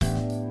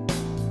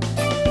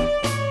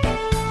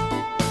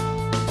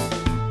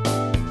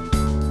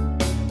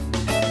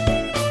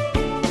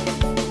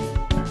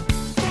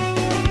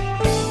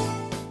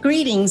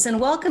Greetings and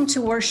welcome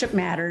to Worship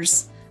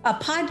Matters, a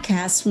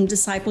podcast from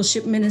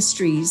Discipleship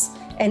Ministries,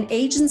 an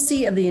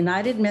agency of the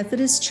United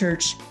Methodist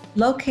Church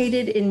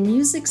located in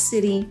Music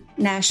City,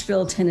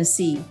 Nashville,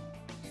 Tennessee.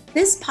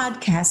 This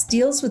podcast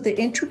deals with the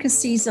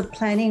intricacies of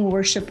planning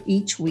worship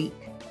each week.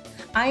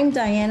 I'm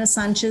Diana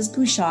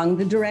Sanchez-Bouchong,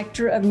 the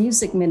Director of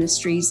Music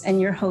Ministries and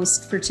your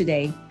host for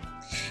today.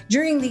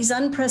 During these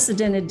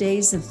unprecedented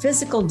days of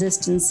physical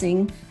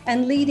distancing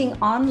and leading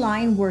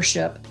online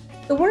worship,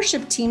 the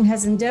worship team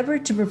has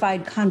endeavored to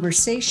provide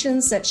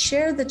conversations that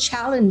share the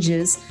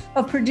challenges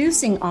of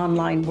producing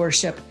online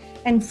worship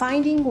and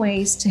finding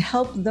ways to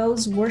help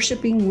those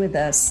worshiping with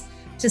us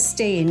to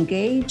stay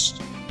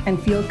engaged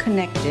and feel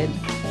connected,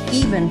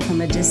 even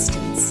from a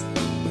distance.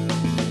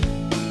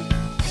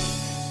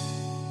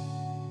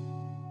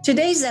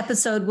 Today's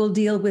episode will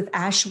deal with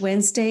Ash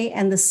Wednesday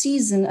and the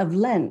season of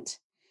Lent.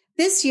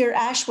 This year,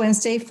 Ash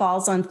Wednesday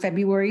falls on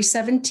February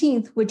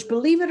 17th, which,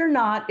 believe it or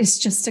not, is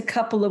just a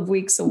couple of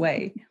weeks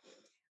away.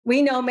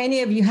 We know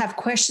many of you have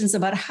questions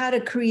about how to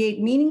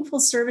create meaningful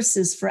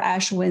services for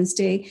Ash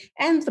Wednesday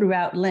and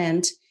throughout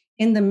Lent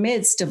in the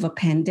midst of a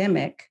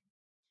pandemic.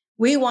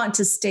 We want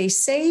to stay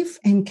safe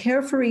and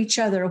care for each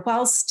other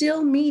while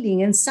still meeting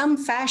in some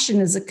fashion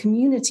as a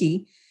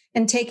community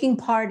and taking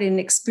part in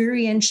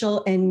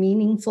experiential and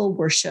meaningful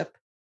worship.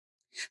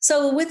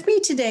 So with me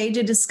today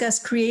to discuss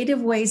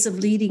creative ways of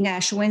leading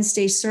Ash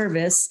Wednesday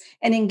service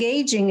and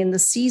engaging in the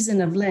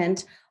season of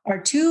Lent are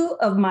two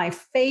of my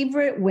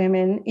favorite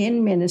women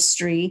in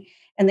ministry,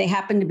 and they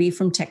happen to be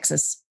from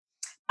Texas.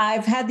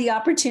 I've had the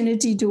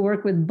opportunity to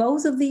work with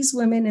both of these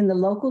women in the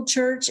local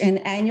church and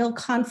annual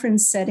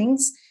conference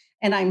settings,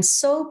 and I'm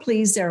so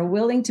pleased they're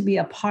willing to be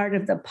a part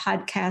of the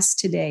podcast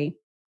today.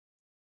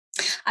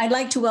 I'd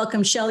like to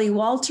welcome Shelley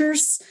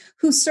Walters,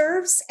 who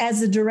serves as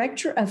the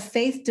Director of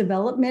Faith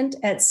Development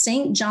at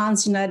St.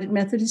 John's United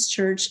Methodist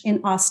Church in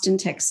Austin,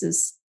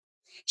 Texas.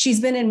 She's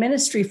been in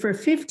ministry for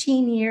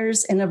 15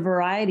 years in a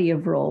variety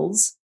of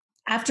roles.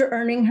 After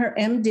earning her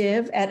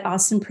MDiv at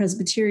Austin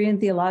Presbyterian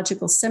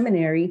Theological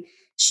Seminary,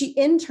 she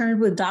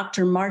interned with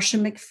Dr. Marcia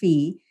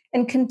McPhee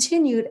and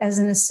continued as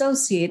an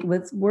associate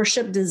with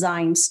Worship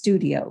Design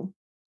Studio.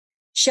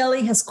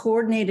 Shelley has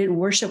coordinated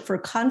worship for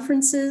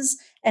conferences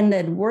and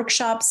led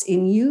workshops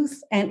in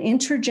youth and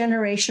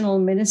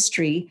intergenerational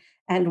ministry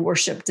and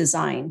worship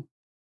design.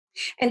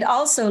 And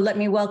also let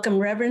me welcome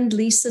Reverend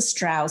Lisa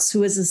Strauss,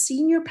 who is a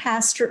senior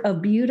pastor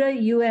of Buda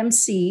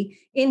UMC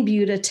in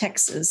Buda,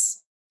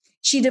 Texas.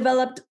 She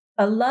developed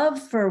a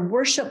love for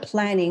worship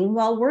planning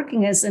while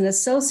working as an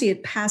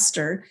associate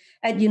pastor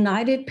at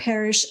United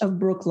Parish of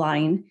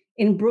Brookline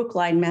in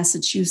Brookline,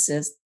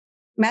 Massachusetts,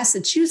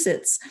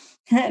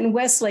 and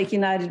Westlake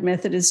United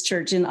Methodist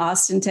Church in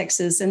Austin,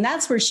 Texas. And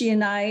that's where she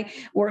and I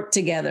work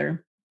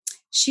together.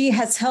 She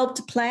has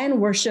helped plan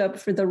worship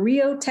for the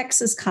Rio,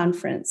 Texas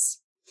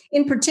conference.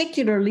 In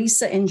particular,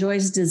 Lisa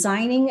enjoys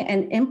designing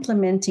and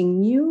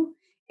implementing new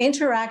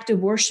interactive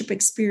worship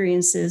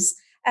experiences,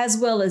 as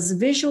well as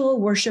visual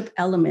worship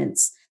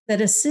elements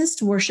that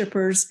assist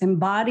worshipers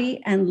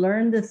embody and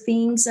learn the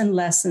themes and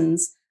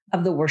lessons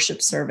of the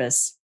worship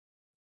service.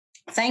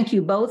 Thank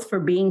you both for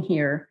being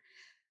here.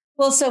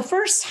 Well, so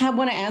first, I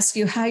want to ask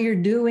you how you're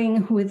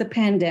doing with the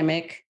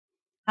pandemic.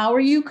 How are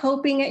you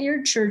coping at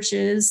your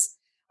churches?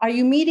 Are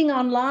you meeting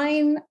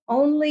online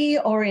only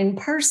or in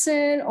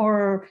person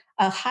or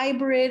a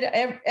hybrid?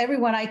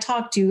 Everyone I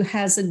talk to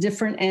has a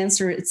different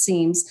answer, it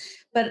seems.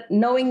 But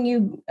knowing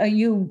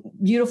you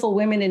beautiful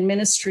women in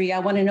ministry, I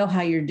want to know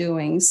how you're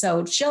doing.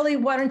 So, Shelley,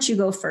 why don't you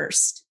go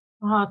first?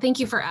 Oh, thank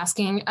you for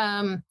asking.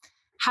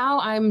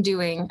 How I'm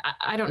doing,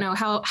 I don't know.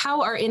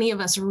 How are any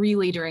of us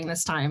really during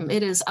this time?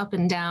 It is up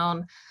and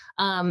down.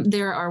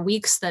 There are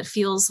weeks that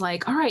feels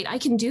like, all right, I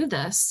can do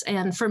this.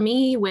 And for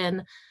me,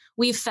 when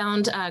we've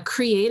found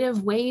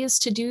creative ways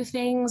to do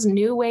things,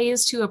 new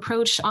ways to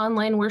approach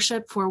online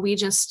worship, where we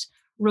just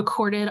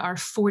recorded our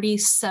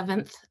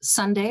 47th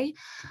Sunday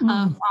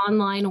of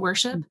online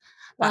worship.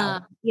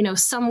 Wow.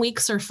 Some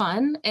weeks are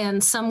fun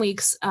and some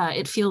weeks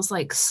it feels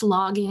like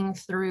slogging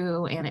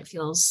through and it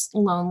feels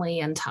lonely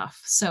and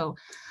tough. So,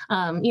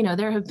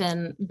 there have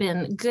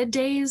been good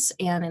days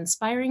and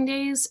inspiring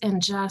days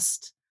and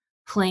just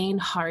plain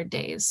hard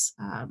days.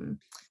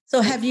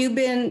 So have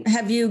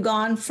you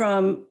gone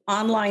from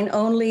online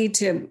only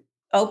to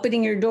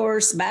opening your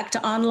doors back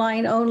to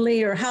online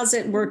only, or how's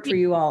it work for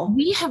you all?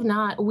 We have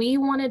not. We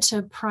wanted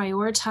to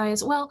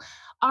prioritize,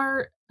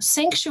 our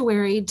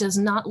sanctuary does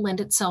not lend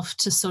itself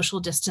to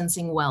social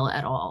distancing well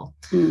at all.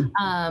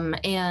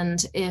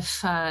 And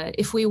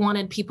if we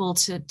wanted people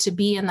to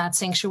be in that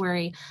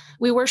sanctuary,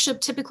 we worship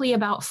typically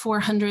about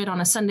 400 on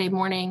a Sunday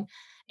morning.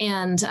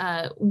 And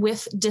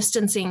with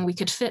distancing, we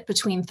could fit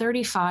between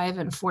 35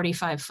 and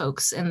 45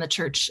 folks in the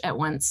church at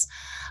once.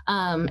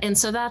 And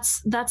so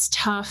that's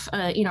tough.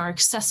 Our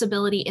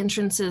accessibility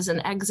entrances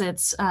and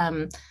exits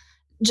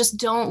just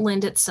don't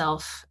lend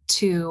itself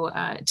to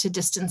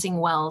distancing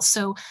well.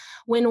 So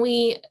when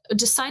we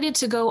decided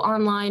to go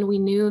online, we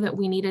knew that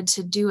we needed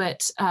to do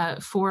it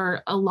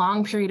for a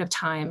long period of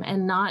time,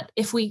 and not,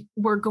 if we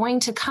were going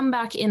to come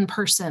back in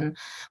person,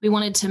 we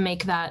wanted to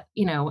make that,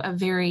 a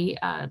very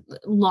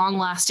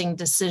long-lasting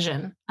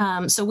decision.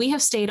 So we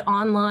have stayed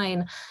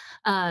online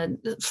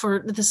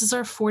this is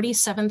our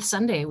 47th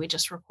Sunday we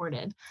just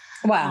recorded.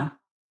 Wow.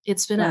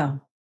 It's been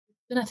a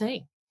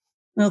thing.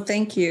 Well,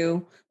 thank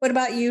you. What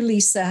about you,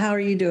 Lisa? How are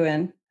you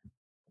doing?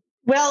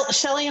 Well,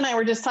 Shelley and I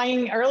were just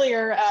talking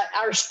earlier,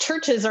 our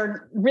churches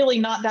are really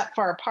not that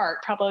far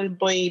apart,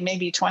 probably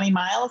maybe 20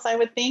 miles, I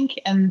would think.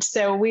 And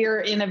so we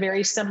are in a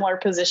very similar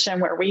position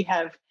where we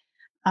have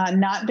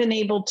not been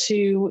able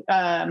to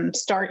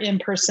start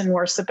in-person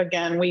worship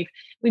again.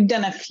 We've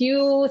done a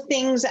few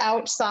things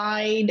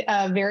outside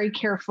very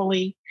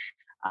carefully,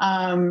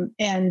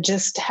 and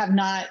just have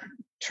not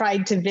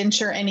tried to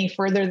venture any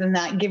further than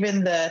that,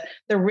 given the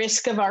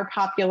risk of our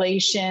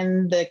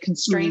population, the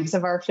constraints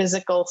of our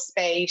physical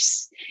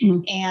space,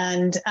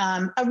 and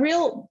a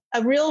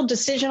real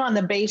decision on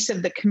the base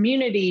of the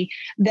community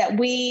that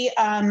we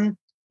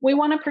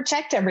want to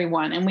protect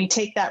everyone. And we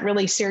take that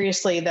really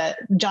seriously, that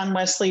John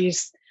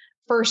Wesley's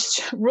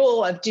first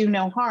rule of do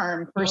no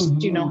harm,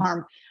 do no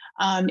harm.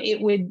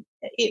 It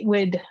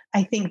would,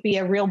 I think, be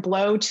a real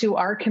blow to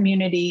our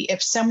community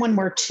if someone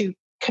were to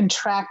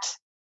contract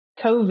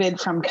COVID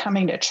from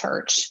coming to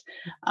church.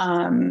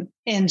 And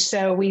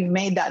so we've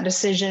made that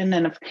decision.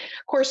 And of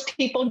course,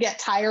 people get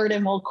tired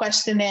and will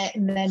question it.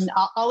 And then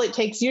all it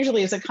takes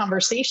usually is a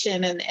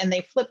conversation, and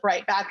they flip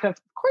right back of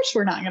course,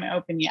 we're not going to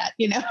open yet,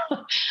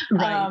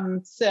 Right.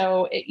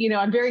 So,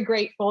 I'm very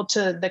grateful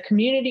to the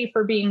community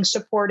for being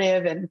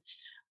supportive. And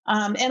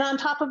on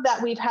top of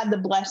that, we've had the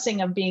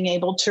blessing of being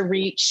able to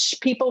reach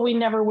people we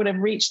never would have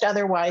reached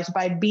otherwise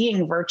by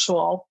being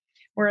virtual.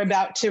 We're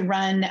about to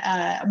run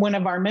one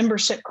of our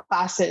membership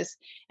classes.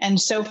 And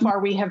so far,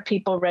 we have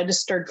people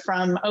registered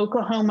from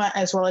Oklahoma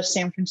as well as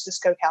San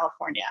Francisco,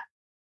 California.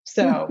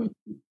 So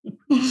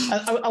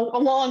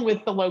along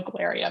with the local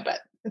area, but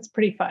it's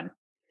pretty fun.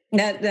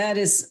 That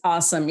is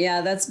awesome.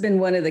 Yeah, that's been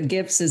one of the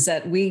gifts, is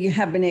that we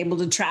have been able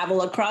to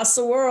travel across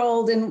the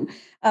world and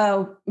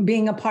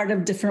being a part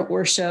of different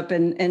worship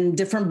and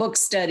different book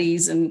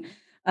studies. And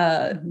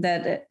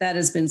that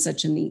has been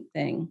such a neat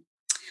thing.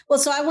 Well,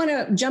 so I want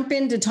to jump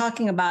into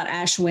talking about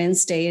Ash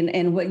Wednesday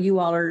and what you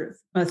all are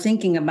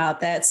thinking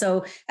about that.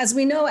 So as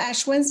we know,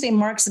 Ash Wednesday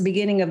marks the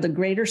beginning of the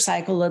greater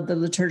cycle of the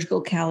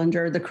liturgical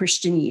calendar, the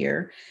Christian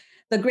year.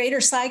 The greater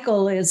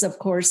cycle is, of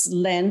course,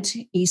 Lent,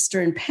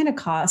 Easter, and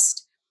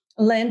Pentecost.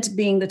 Lent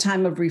being the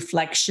time of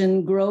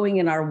reflection, growing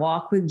in our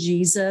walk with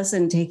Jesus,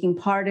 and taking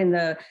part in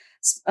the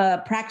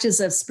practice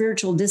of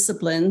spiritual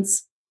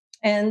disciplines.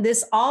 And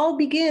this all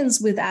begins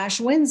with Ash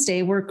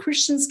Wednesday, where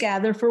Christians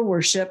gather for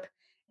worship.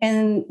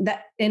 And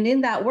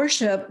in that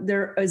worship,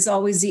 there is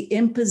always the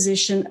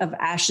imposition of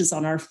ashes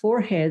on our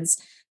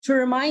foreheads to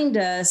remind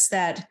us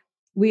that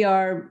we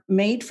are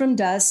made from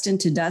dust, and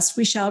to dust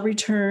we shall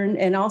return,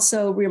 and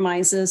also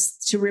reminds us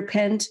to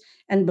repent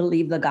and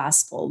believe the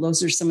gospel.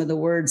 Those are some of the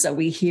words that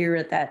we hear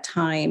at that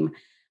time.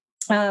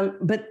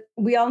 But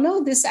we all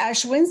know this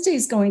Ash Wednesday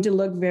is going to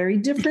look very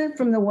different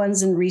from the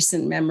ones in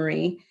recent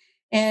memory.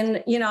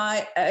 And,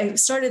 I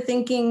started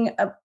thinking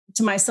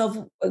to myself,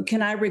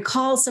 can I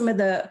recall some of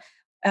the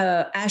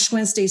Ash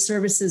Wednesday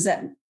services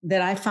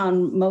that I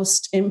found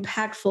most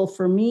impactful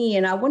for me?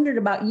 And I wondered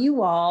about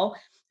you all,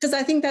 because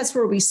I think that's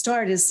where we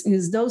start,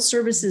 is those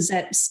services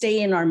that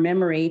stay in our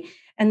memory.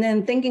 And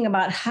then thinking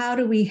about how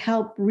do we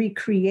help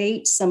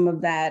recreate some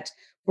of that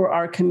for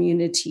our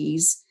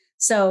communities.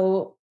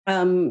 So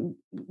do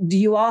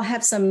you all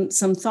have some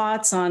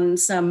thoughts on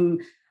some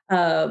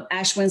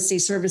Ash Wednesday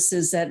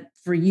services that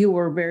for you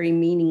were very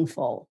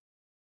meaningful?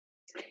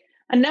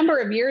 A number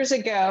of years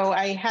ago,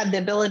 I had the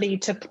ability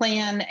to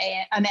plan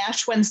an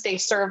Ash Wednesday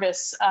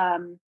service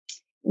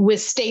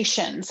with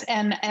stations.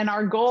 And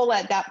our goal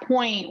at that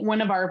point, one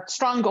of our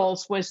strong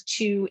goals, was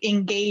to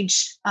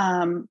engage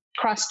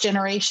cross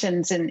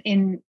generations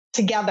in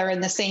together in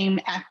the same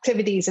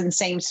activities and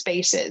same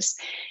spaces.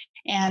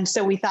 And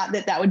so we thought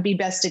that would be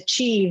best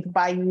achieved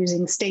by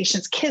using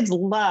stations. Kids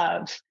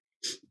love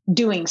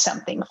doing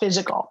something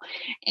physical.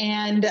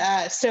 And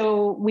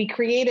so we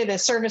created a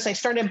service. I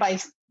started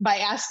by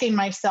asking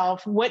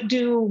myself, what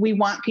do we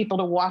want people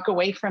to walk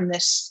away from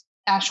this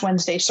Ash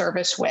Wednesday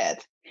service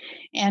with?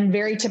 And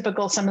very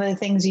typical, some of the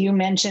things you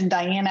mentioned,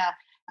 Diana,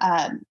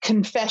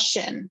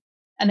 confession,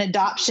 an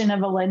adoption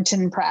of a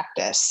Lenten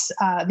practice,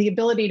 the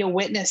ability to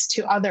witness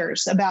to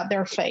others about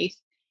their faith,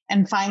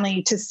 and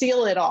finally to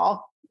seal it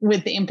all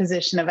with the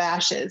imposition of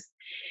ashes.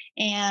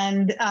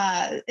 And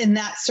in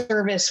that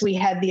service, we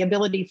had the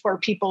ability for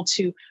people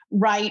to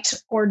write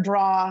or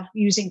draw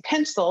using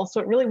pencil,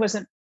 so it really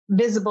wasn't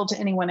visible to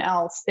anyone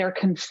else, their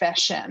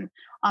confession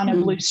on a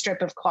blue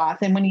strip of cloth.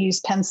 And when you use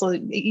pencil,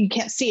 you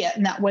can't see it,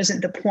 and that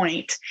wasn't the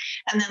point.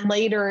 And then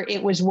later,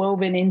 it was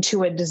woven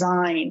into a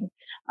design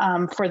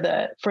for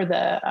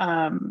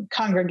the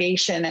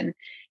congregation.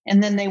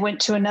 And then they went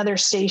to another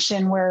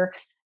station where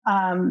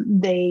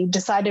they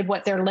decided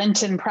what their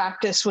Lenten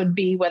practice would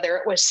be, whether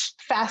it was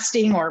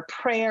fasting or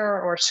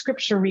prayer or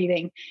scripture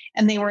reading.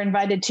 And they were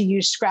invited to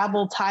use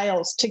Scrabble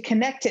tiles to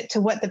connect it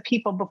to what the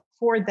people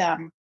before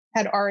them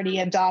had already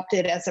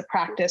adopted as a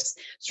practice,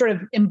 sort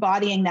of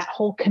embodying that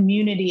whole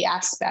community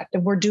aspect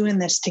of we're doing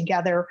this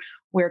together.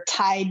 We're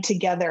tied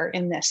together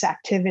in this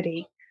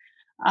activity.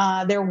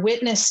 Their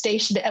witness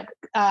station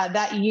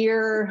that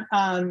year,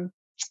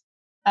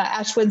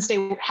 Ash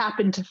Wednesday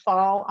happened to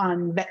fall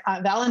on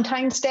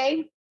Valentine's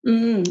Day.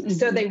 Mm-hmm.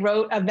 So they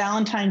wrote a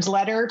Valentine's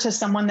letter to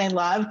someone they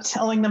loved,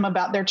 telling them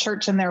about their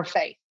church and their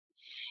faith.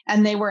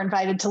 And they were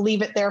invited to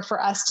leave it there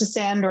for us to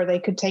send, or they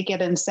could take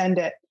it and send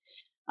it.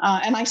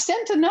 And I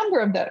sent a number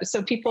of those,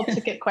 so people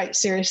took it quite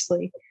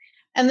seriously.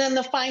 And then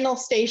the final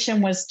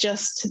station was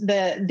just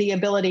the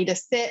ability to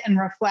sit and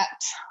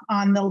reflect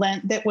on the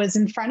Lent that was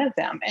in front of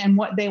them and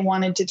what they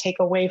wanted to take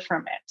away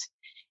from it.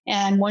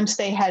 And once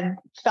they had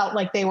felt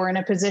like they were in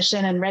a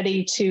position and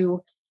ready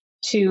to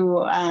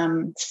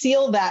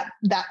seal that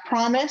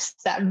promise,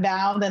 that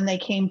vow, then they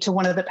came to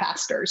one of the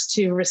pastors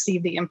to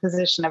receive the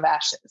imposition of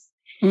ashes.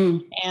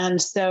 Mm.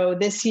 And so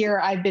this year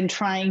I've been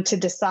trying to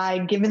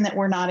decide, given that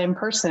we're not in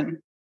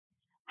person,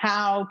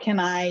 how can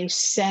I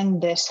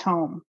send this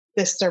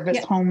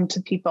service home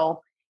to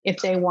people if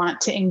they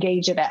want to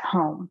engage it at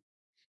home?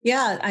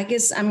 Yeah, I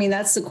guess,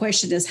 that's the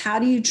question, is how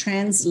do you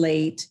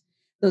translate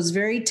those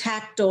very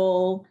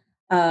tactile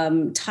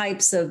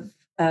types of,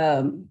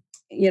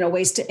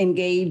 ways to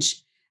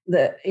engage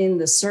in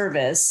the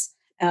service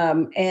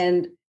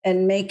and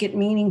make it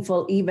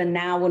meaningful even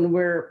now when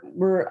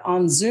we're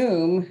on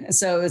Zoom.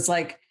 So it's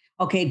like,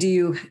 okay, do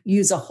you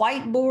use a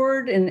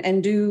whiteboard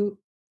and do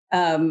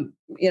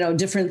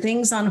different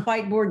things on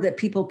whiteboard that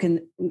people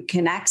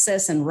can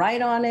access and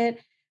write on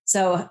it?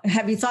 So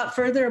have you thought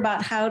further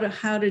about how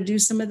to do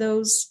some of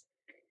those?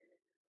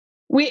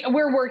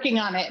 We're working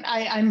on it.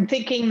 I'm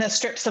thinking the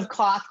strips of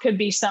cloth could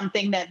be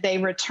something that they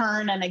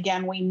return. And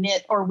again, we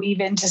knit or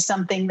weave into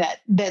something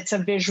that's a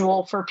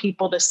visual for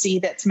people to see,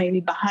 that's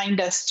maybe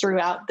behind us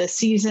throughout the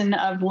season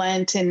of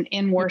Lent and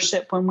in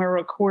worship when we're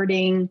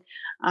recording.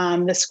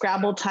 The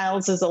Scrabble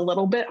tiles is a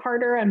little bit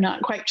harder. I'm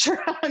not quite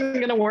sure how I'm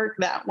going to work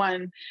that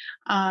one.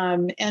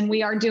 And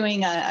we are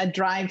doing a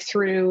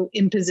drive-through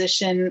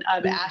imposition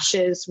of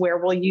ashes where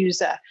we'll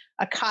use a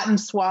cotton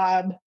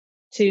swab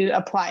to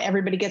apply.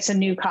 Everybody gets a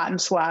new cotton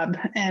swab,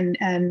 and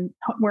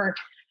we're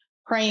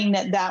praying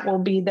that will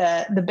be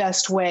the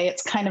best way.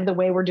 It's kind of the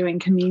way we're doing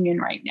communion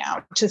right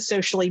now, to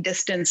socially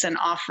distance and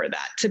offer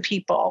that to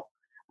people.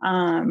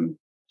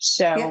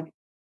 Yeah.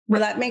 Well,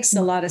 that makes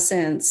a lot of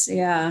sense.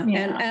 Yeah.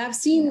 And I've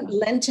seen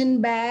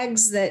Lenten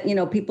bags that,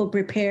 people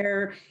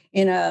prepare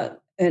in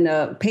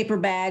a paper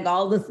bag,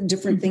 all the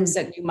different things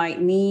that you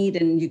might need,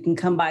 and you can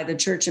come by the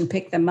church and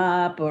pick them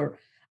up, or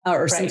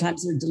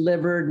sometimes they're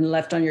delivered and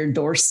left on your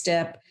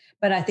doorstep.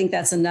 But I think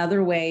that's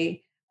another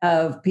way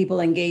of people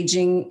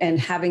engaging and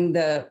having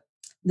the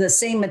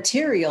same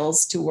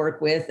materials to work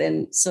with.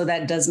 And so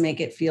that does make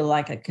it feel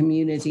like a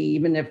community,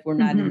 even if we're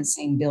not in the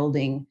same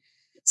building.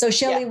 So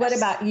Shelley, what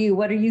about you?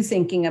 What are you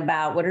thinking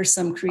about? What are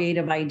some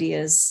creative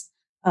ideas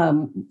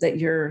that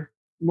you're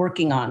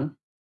working on?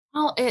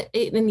 Well,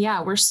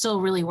 we're still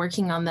really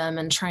working on them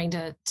and trying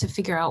to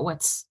figure out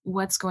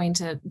what's going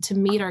to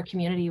meet our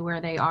community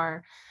where they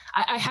are.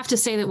 I have to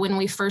say that when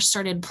we first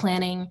started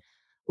planning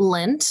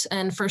Lent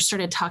and first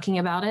started talking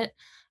about it,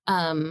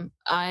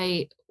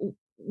 I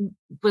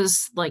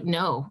was like,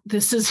 no,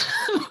 this is,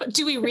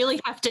 do we really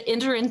have to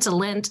enter into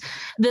Lent?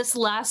 This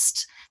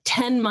last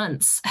 10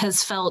 months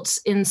has felt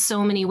in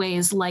so many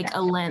ways like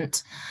a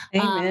Lent.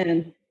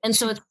 Amen. And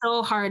so it's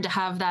so hard to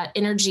have that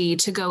energy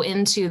to go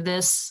into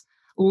this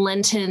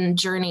Lenten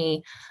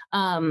journey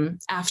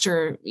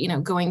after,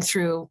 going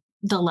through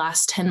the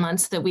last 10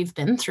 months that we've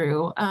been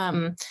through.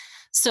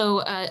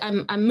 So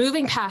I'm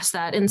moving past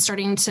that and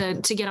starting to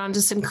get onto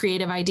some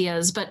creative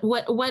ideas. But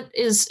what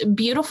is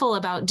beautiful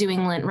about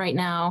doing Lent right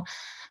now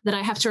that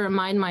I have to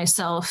remind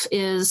myself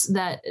is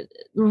that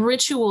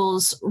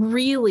rituals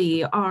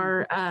really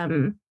are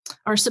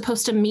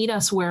supposed to meet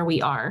us where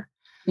we are.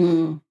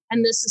 Mm.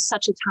 And this is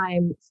such a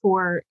time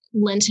for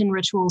Lenten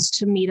rituals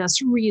to meet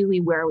us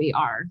really where we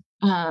are.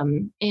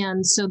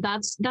 And so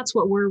that's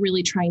what we're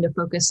really trying to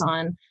focus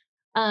on.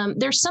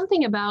 There's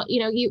something about,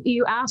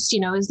 you asked,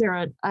 is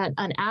there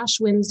an Ash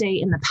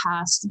Wednesday in the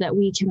past that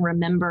we can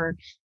remember?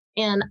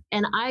 And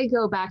I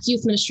go back,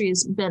 youth ministry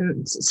has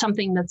been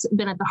something that's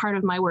been at the heart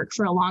of my work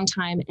for a long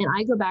time. And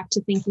I go back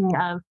to thinking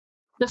of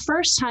the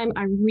first time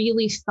I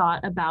really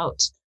thought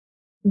about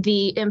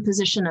the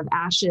imposition of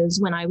ashes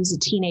when I was a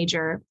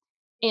teenager.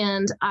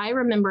 And I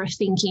remember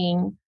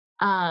thinking,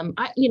 I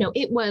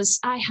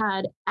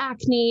had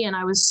acne and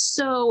I was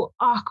so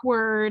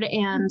awkward.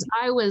 And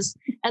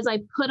as I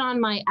put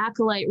on my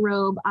acolyte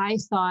robe, I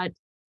thought,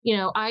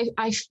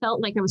 I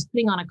felt like I was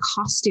putting on a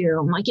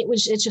costume. Like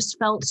it just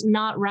felt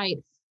not right.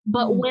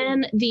 But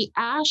when the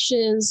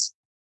ashes,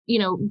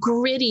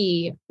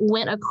 gritty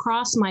went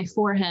across my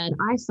forehead,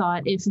 I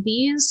thought, if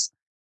these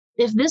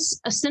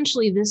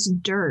this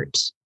dirt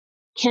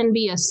can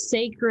be a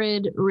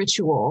sacred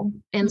ritual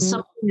and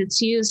something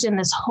that's used in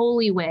this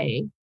holy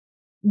way,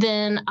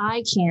 then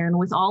I can,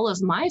 with all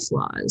of my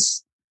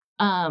flaws,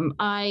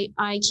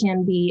 I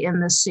can be in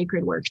this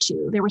sacred work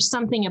too. There was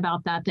something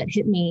about that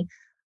hit me.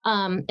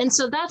 And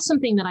so that's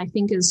something that I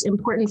think is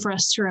important for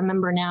us to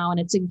remember now. And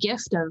it's a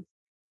gift of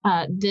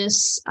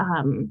this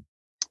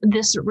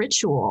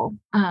ritual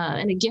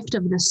and a gift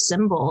of this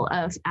symbol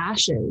of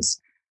ashes.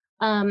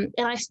 And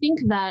I think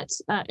that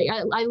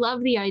I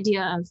love the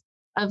idea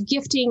of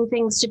gifting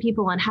things to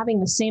people and having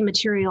the same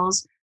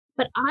materials.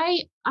 But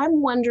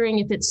I'm wondering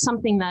if it's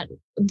something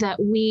that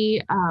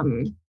we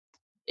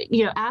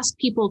ask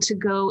people to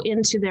go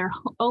into their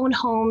own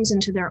homes,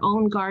 into their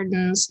own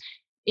gardens,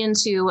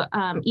 into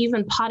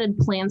even potted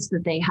plants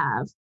that they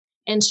have,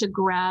 and to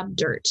grab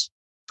dirt,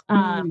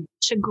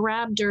 to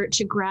grab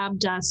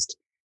dust,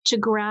 to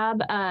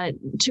grab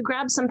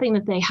something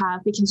that they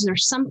have, because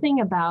there's something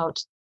about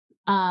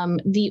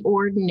the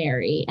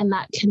ordinary and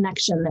that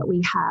connection that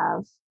we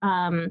have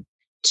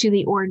to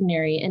the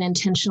ordinary, and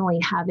intentionally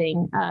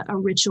having a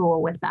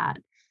ritual with that.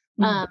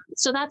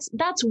 So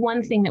that's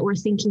one thing that we're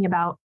thinking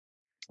about.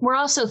 We're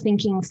also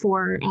thinking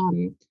for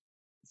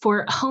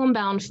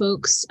homebound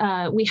folks.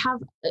 We have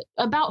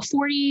about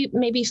 40,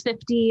 maybe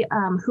 50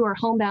 who are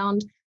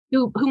homebound,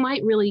 who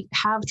might really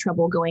have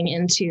trouble going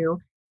into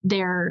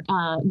their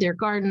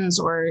gardens,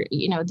 or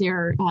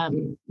they're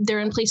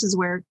in places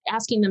where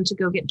asking them to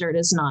go get dirt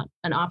is not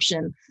an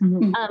option.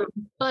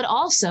 But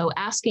also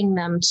asking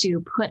them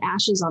to put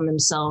ashes on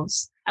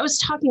themselves. I was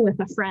talking with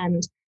a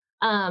friend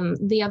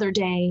the other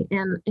day,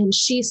 and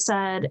she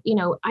said,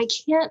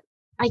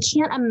 I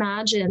can't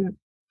imagine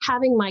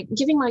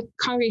giving my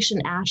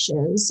congregation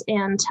ashes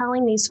and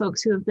telling these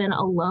folks who have been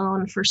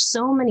alone for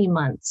so many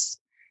months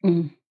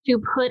to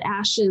put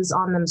ashes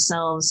on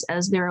themselves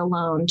as they're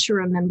alone, to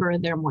remember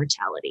their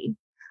mortality.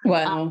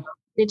 Wow.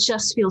 It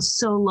just feels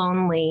so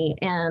lonely,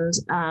 and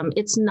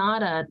it's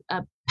not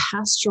a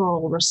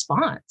pastoral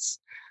response.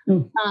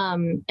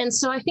 And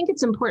so I think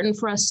it's important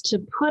for us to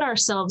put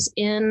ourselves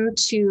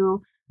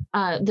into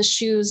the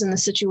shoes and the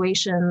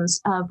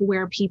situations of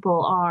where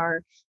people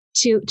are,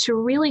 to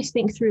really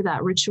think through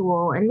that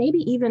ritual, and maybe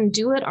even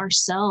do it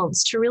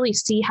ourselves to really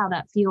see how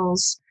that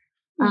feels,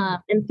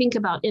 and think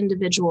about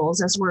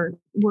individuals as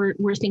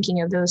we're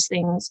thinking of those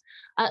things.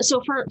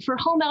 So for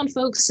homebound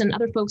folks and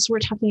other folks, we're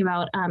talking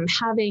about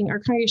having our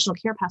congregational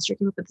care pastor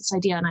came up with this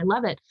idea, and I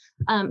love it,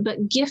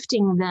 but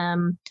gifting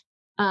them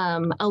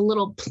a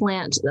little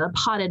plant, a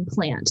potted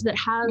plant that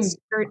has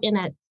dirt in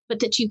it, but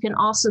that you can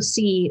also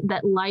see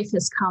that life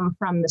has come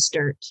from this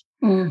dirt.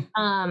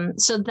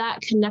 So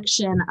that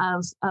connection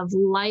of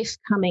life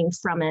coming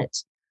from it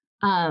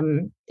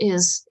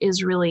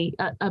is really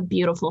a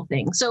beautiful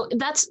thing. So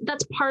that's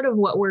part of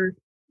what we're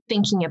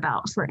thinking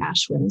about for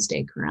Ash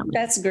Wednesday currently.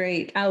 That's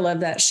great. I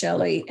love that,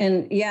 Shelley.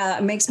 And yeah,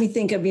 it makes me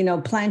think of,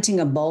 planting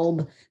a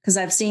bulb, because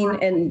I've seen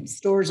in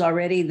stores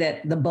already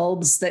that the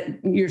bulbs that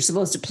you're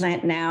supposed to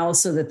plant now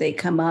so that they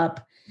come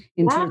up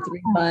in 2 or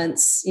 3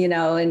 months,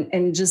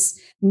 and just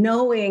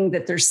knowing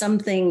that there's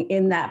something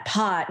in that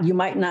pot. You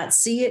might not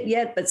see it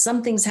yet, but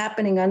something's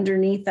happening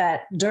underneath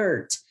that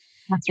dirt.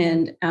 That's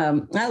right.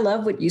 And I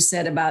love what you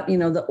said about,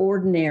 the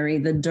ordinary,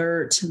 the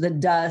dirt, the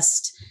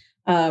dust.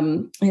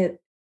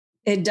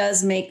 It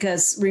does make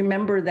us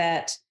remember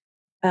that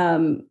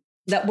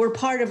we're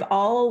part of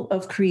all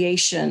of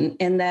creation,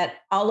 and that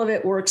all of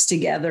it works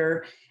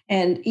together.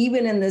 And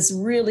even in this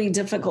really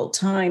difficult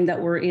time that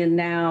we're in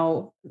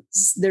now,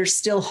 there's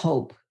still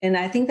hope. And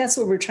I think that's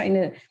what we're trying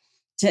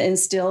to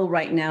instill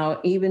right now,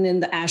 even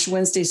in the Ash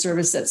Wednesday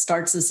service that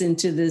starts us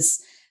into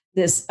this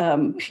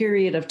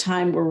period of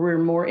time where we're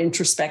more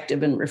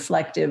introspective and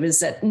reflective, is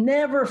that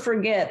never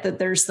forget that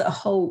there's the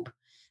hope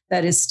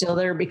that is still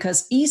there,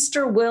 because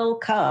Easter will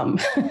come.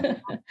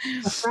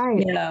 That's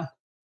right. Yeah.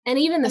 And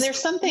there's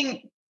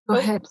something, go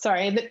ahead.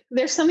 Sorry,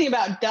 there's something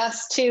about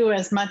dust too,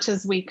 as much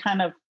as we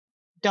kind of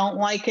don't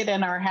like it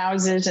in our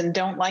houses and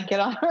don't like it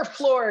on our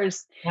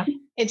floors. Yep.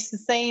 It's the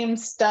same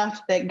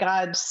stuff that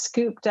God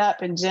scooped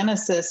up in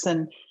Genesis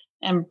and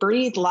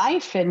breathed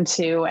life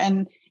into.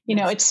 And,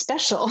 it's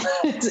special.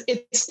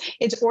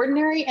 It's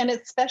ordinary and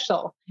it's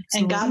special.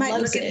 And God might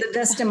loves look it. at the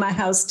dust in my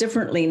house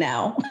differently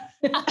now.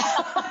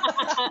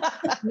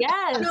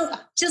 Yes. No,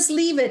 just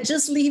leave it.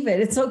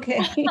 It's okay.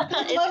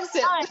 Loves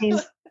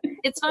it.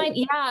 It's fine.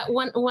 Yeah.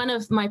 One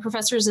of my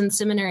professors in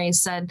seminary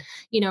said,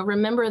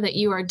 remember that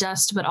you are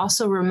dust, but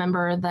also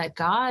remember that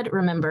God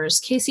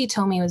remembers. Casey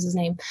Tomey was his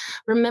name.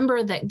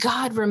 Remember that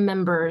God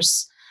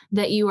remembers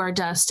that you are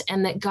dust,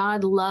 and that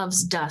God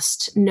loves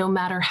dust, no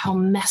matter how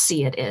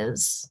messy it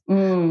is.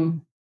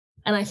 And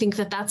I think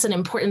that that's an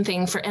important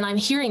thing and I'm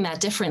hearing that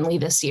differently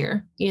this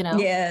year,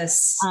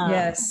 Yes.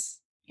 Yes.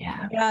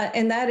 Yeah. Yeah.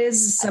 And that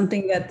is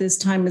something that this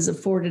time has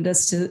afforded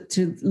us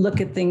to look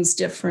at things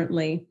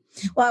differently.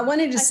 Well, I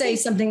wanted to say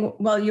something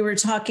while you were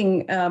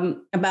talking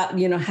about,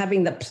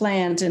 having the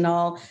plant and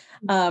all.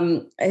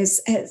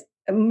 As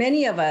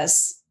many of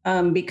us,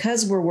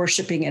 because we're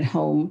worshiping at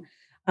home,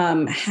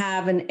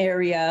 have an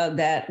area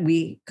that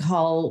we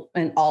call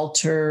an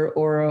altar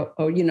or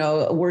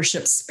a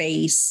worship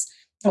space,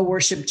 a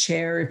worship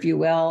chair, if you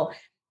will.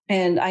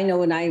 And I know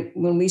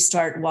when we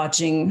start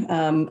watching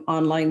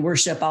online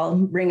worship, I'll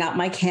bring out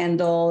my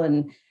candle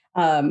and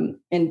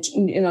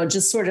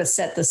just sort of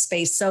set the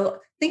space. So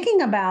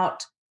thinking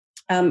about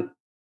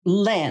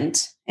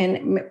Lent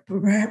and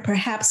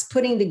perhaps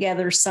putting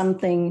together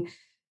something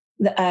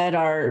at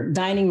our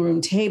dining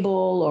room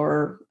table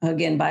or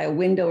again by a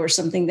window or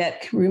something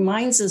that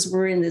reminds us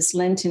we're in this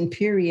Lenten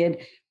period,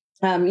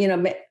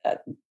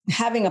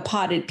 having a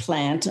potted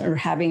plant or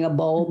having a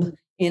bulb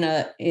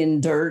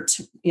in dirt,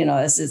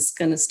 as it's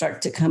going to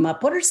start to come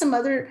up. What are some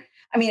other,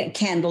 a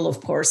candle, of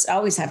course, I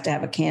always have to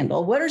have a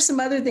candle. What are some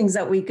other things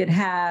that we could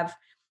have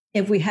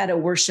if we had a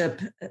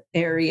worship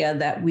area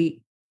that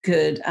we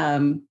could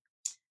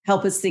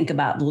help us think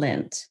about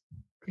Lent?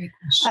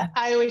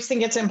 I always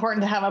think it's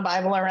important to have a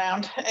Bible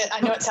around.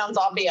 I know it sounds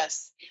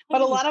obvious,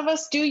 but a lot of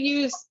us do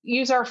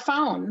use our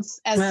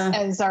phones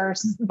as our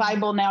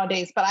Bible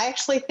nowadays. But I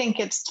actually think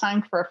it's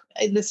time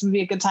this would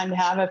be a good time to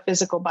have a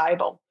physical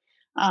Bible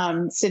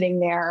sitting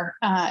there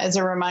as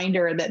a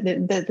reminder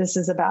that this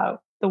is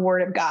about the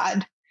Word of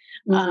God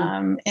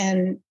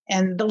and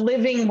the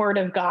living Word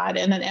of God,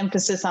 and an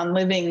emphasis on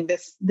living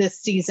this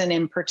season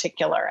in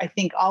particular. I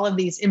think all of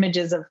these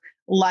images of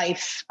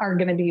life are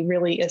going to be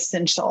really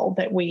essential,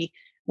 that we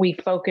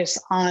focus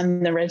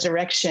on the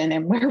resurrection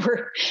and where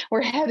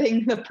we're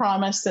heading, the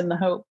promise and the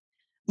hope.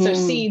 So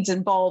seeds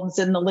and bulbs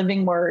and the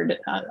living Word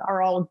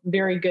are all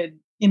very good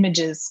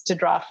images to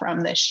draw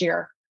from this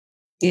year.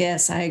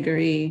 Yes, I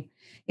agree.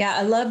 Yeah,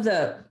 I love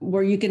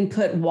where you can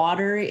put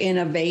water in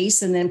a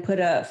vase and then put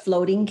a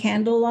floating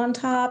candle on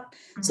top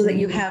so that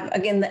you have,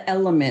 again, the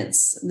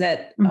elements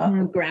that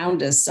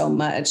ground us so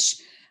much.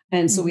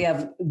 And so we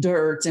have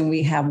dirt and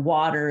we have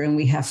water and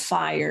we have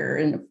fire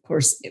and of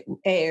course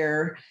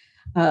air.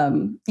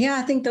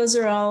 I think those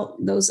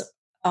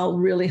all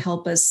really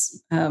help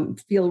us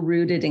feel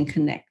rooted and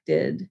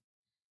connected.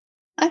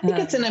 I think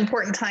it's an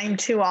important time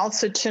too,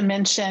 also to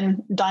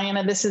mention,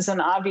 Diana, this isn't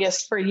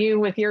obvious for you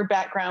with your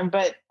background,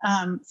 but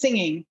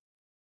singing.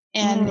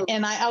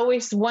 And I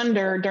always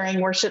wonder during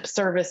worship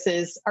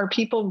services, are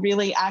people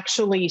really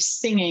actually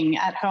singing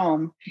at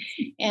home?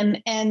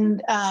 And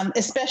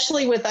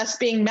especially with us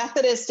being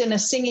Methodist and a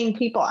singing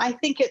people, I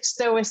think it's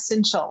so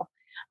essential,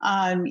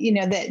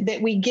 that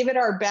we give it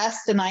our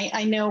best. And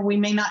I know we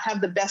may not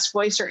have the best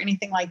voice or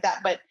anything like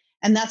that,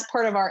 and that's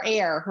part of our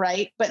air,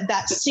 right? But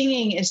that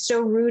singing is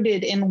so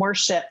rooted in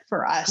worship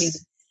for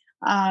us.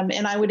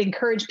 And I would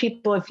encourage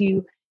people, if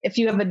you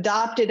have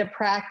adopted a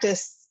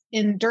practice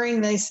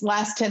during these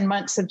last 10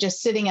 months of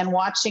just sitting and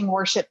watching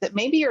worship, that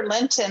maybe your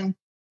Lenten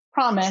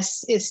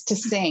promise is to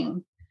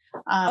sing.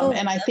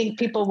 And I think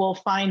people will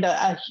find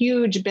a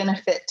huge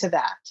benefit to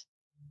that.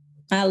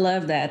 I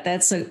love that.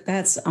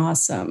 That's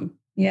awesome.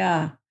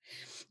 Yeah.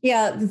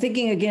 Yeah.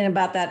 Thinking again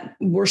about that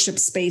worship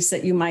space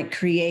that you might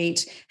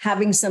create,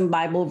 having some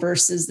Bible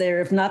verses there,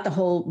 if not the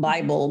whole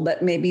Bible,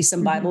 but maybe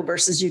some Bible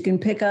verses you can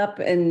pick up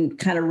and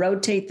kind of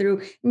rotate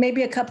through,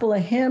 maybe a couple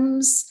of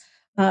hymns.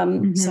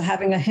 So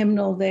having a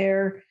hymnal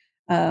there.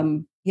 I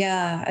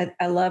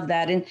love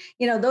that. And,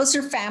 those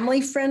are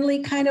family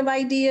friendly kind of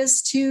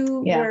ideas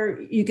too,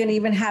 where you can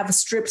even have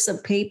strips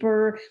of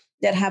paper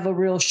that have a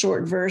real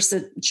short verse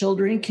that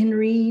children can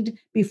read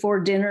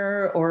before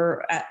dinner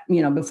or,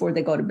 before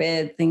they go to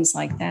bed, things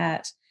like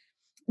that.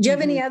 Do you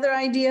have any other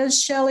ideas,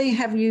 Shelley?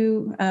 Have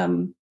you?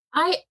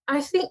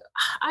 I think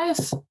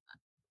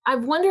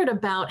I've wondered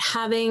about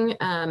having,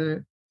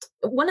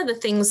 one of the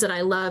things that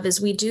I love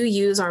is we do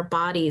use our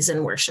bodies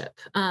in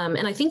worship.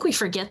 And I think we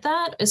forget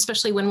that,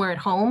 especially when we're at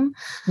home.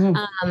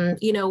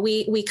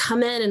 We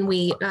come in and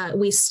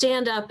we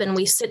stand up and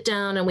we sit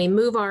down and we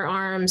move our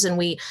arms and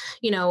we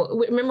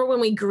remember when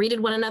we greeted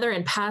one another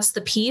and passed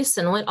the peace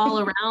and went all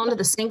around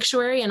the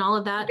sanctuary and all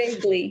of that.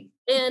 Vaguely.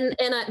 And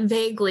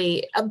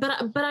vaguely,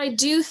 but I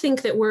do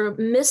think that we're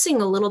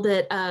missing a little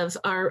bit of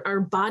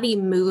our body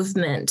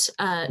movement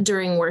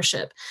during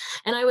worship.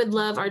 And I would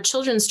love, our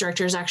children's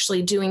director is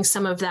actually doing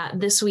some of that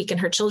this week in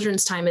her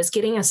children's time, is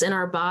getting us in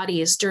our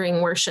bodies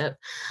during worship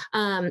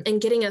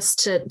and getting us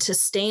to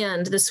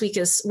stand. This week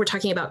we're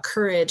talking about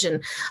courage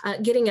and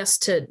getting us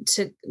to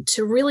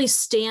really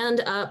stand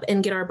up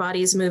and get our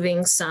bodies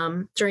moving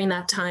some during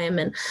that time.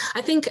 And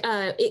I think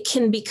it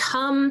can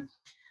become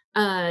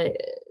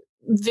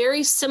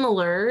very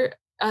similar,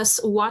 us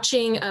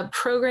watching a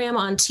program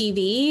on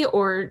TV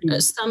or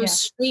some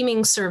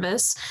streaming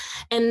service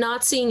and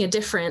not seeing a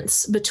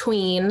difference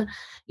between,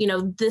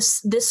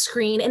 this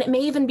screen, and it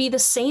may even be the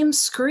same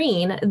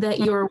screen that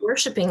you're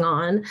worshiping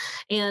on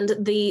and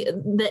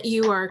that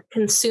you are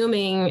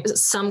consuming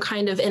some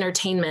kind of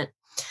entertainment.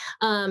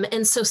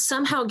 And so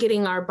somehow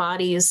getting our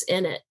bodies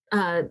in it,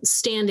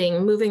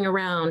 standing, moving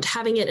around,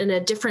 having it in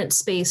a different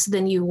space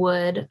than you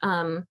would,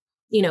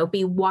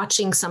 be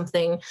watching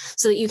something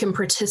so that you can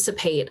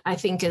participate, I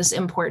think is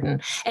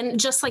important. And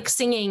just like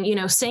singing,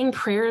 saying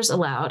prayers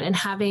aloud and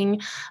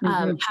having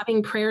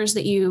prayers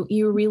that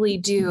you really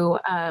do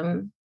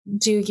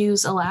do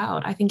use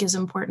aloud, I think is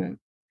important.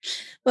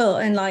 Well,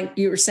 and like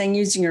you were saying,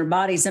 using your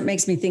bodies, that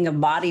makes me think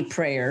of body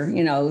prayer,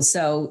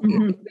 so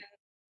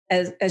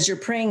as you're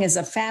praying as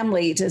a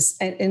family, to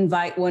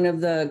invite one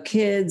of the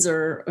kids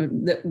or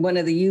one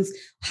of the youth,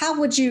 how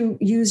would you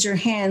use your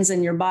hands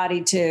and your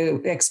body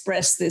to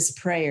express this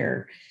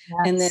prayer? Yes.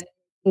 And then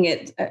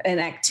it an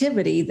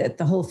activity that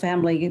the whole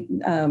family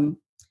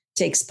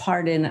takes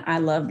part in. I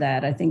love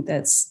that. I think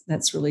that's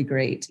really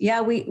great.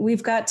 Yeah,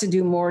 we've got to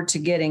do more to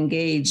get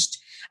engaged.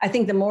 I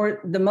think the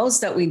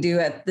most that we do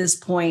at this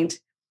point,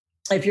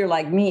 if you're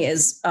like me,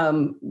 is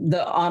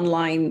the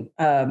online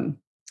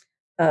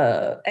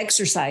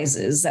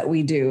exercises that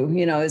we do.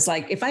 It's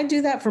like, if I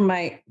do that for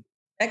my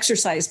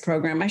exercise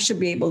program, I should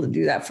be able to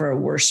do that for a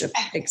worship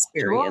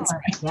experience.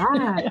 Sure.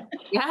 Right?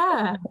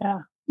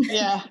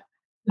 Yeah.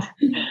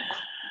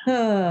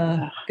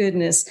 Oh,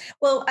 goodness.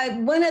 Well,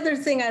 one other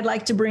thing I'd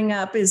like to bring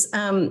up is,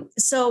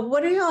 so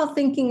what are y'all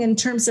thinking in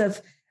terms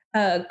of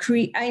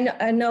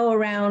I know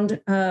around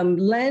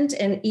Lent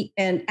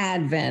and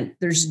Advent,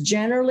 there's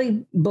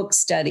generally book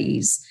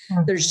studies.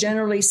 Mm-hmm. There's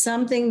generally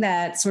something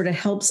that sort of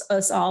helps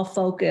us all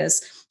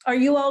focus. Are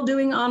you all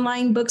doing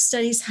online book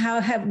studies?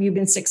 How have you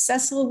been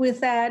successful with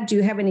that? Do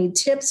you have any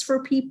tips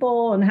for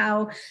people on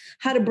how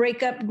to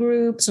break up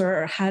groups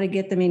or how to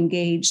get them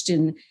engaged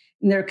in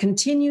their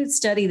continued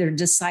study, their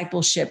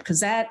discipleship? Because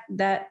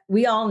that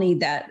we all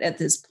need that at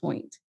this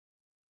point.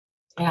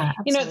 Yeah,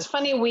 it's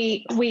funny.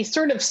 We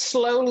sort of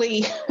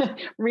slowly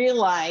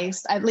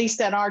realized, at least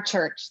at our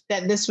church,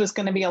 that this was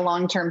going to be a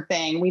long-term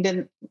thing. We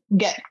didn't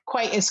get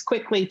quite as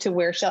quickly to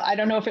where I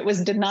don't know if it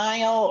was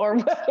denial or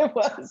what it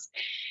was.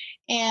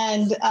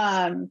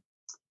 And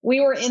we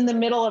were in the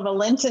middle of a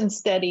Lenten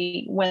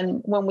study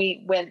when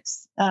we went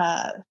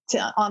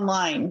to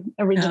online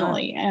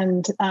originally.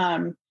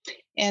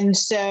 And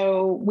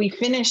so we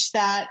finished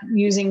that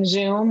using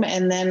Zoom.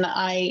 And then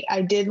I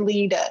did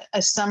lead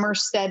a summer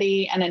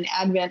study and an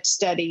Advent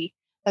study.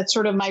 That's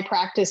sort of my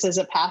practice as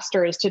a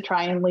pastor, is to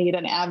try and lead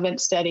an Advent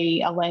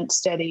study, a Lent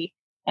study,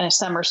 and a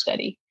summer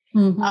study.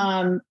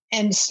 Mm-hmm.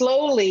 And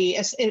slowly,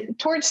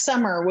 towards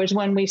summer was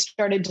when we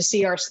started to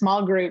see our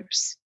small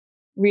groups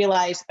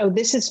realize, oh,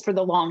 this is for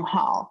the long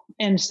haul.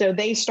 And so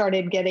they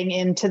started getting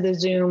into the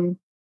Zoom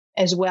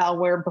as well,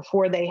 where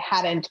before they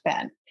hadn't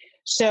been.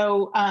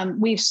 So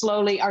we've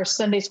slowly, our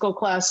Sunday school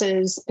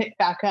classes picked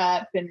back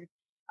up.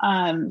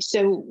 And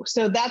so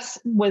that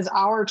was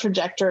our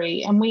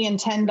trajectory. And we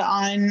intend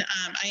on,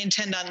 I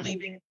intend on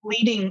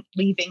leading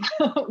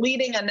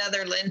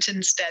another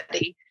Lenten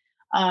study.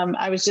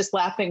 I was just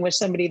laughing with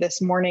somebody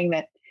this morning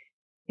that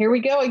here we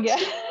go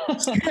again,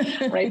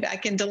 right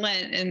back into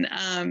Lent. And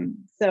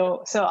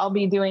so I'll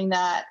be doing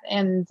that.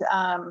 And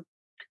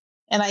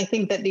I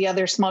think that the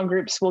other small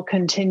groups will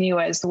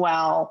continue as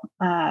well.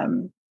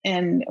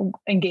 And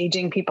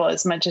engaging people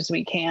as much as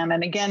we can.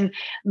 And again,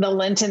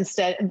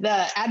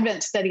 the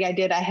Advent study I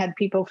did, I had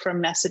people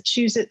from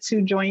Massachusetts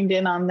who joined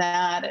in on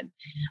that.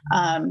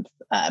 And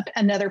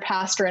another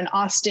pastor in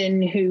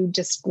Austin who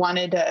just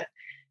wanted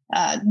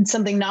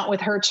something not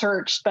with her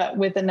church, but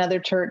with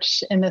another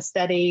church in the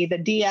study. The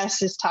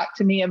DS has talked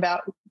to me about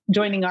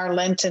joining our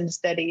Lenten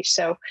study.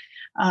 So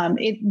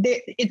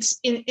it's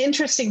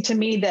interesting to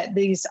me that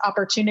these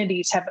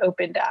opportunities have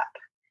opened up.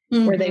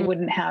 Mm-hmm. Where they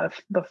wouldn't have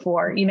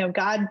before.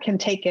 God can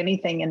take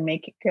anything and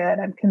make it good.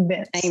 I'm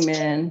convinced.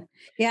 Amen.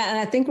 Yeah. And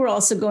I think we're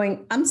also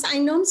going, I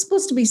know I'm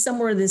supposed to be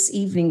somewhere this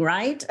evening,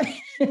 right?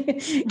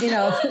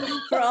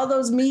 For all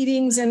those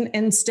meetings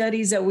and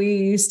studies that we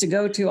used to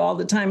go to all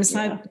the time. It's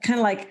not kind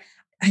of like,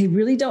 I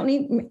really don't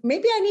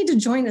maybe I need to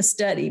join a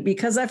study,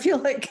 because I feel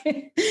like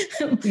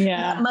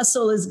that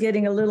muscle is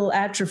getting a little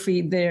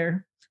atrophied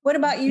there. What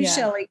about you,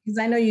 Shelley? Because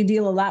I know you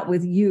deal a lot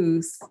with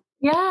youth.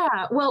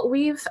 Yeah, well,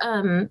 we've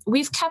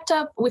kept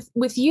up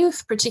with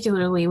youth,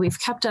 particularly. We've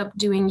kept up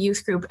doing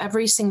youth group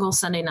every single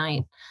Sunday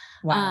night.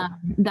 Wow,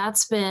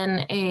 that's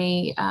been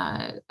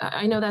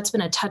I know that's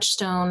been a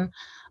touchstone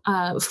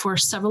for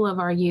several of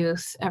our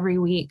youth every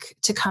week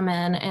to come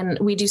in, and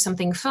we do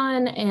something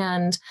fun.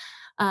 And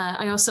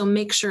I also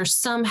make sure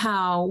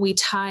somehow we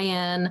tie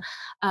in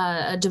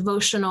a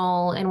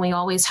devotional, and we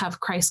always have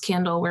Christ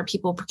Candle where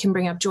people can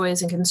bring up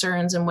joys and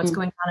concerns and what's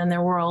going on in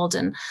their world.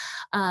 And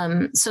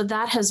so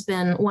that has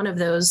been one of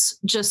those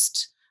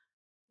just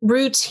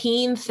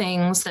routine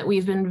things that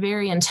we've been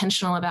very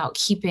intentional about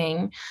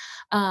keeping.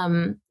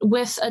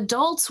 With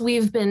adults,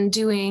 we've been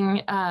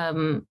doing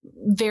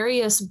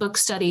various book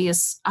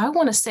studies. I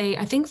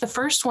think the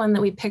first one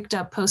that we picked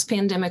up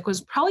post-pandemic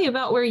was probably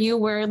about where you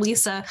were,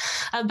 Lisa,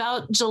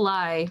 about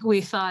July.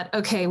 We thought,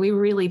 okay, we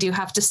really do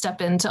have to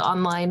step into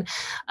online,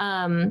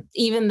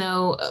 even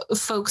though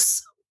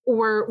folks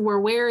were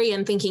wary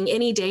and thinking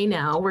any day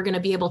now we're going to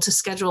be able to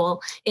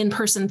schedule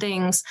in-person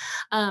things.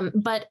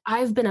 But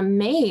I've been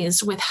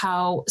amazed with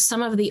how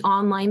some of the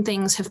online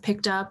things have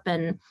picked up,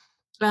 and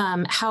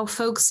how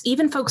folks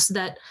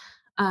that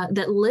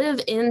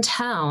live in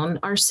town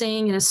are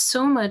saying it is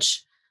so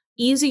much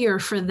easier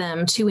for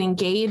them to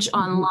engage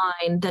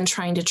online than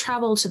trying to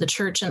travel to the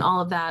church and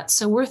all of that.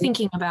 So we're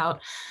thinking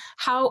about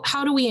how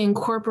do we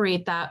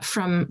incorporate that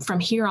from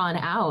here on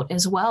out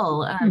as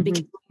well,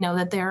 because we know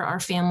that there are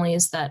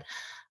families that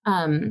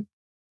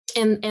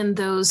and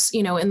those,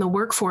 you know, in the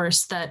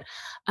workforce that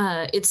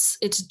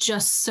it's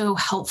just so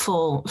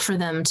helpful for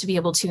them to be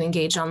able to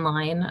engage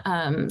online.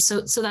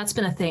 So that's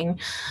been a thing.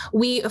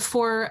 We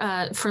for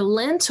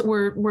Lent,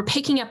 we're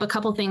picking up a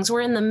couple things.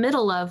 We're in the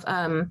middle of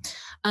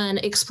an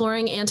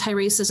exploring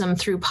anti-racism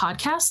through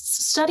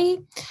podcasts study,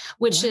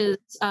 which has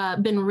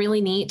been really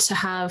neat to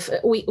have.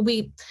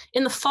 We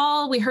in the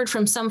fall, we heard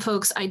from some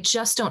folks, I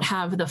just don't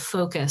have the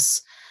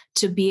focus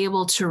to be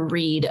able to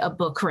read a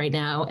book right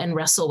now and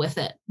wrestle with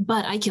it,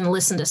 but I can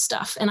listen to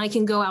stuff and I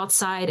can go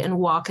outside and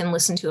walk and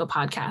listen to a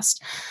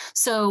podcast.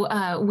 So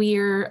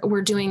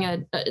we're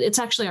doing it's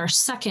actually our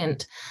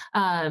second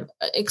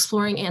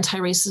exploring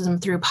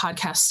anti-racism through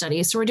podcast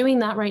study. So we're doing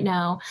that right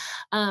now.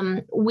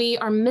 We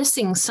are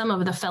missing some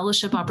of the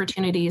fellowship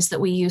opportunities that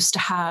we used to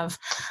have.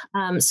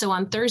 So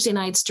on Thursday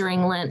nights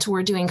during Lent,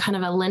 we're doing kind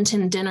of a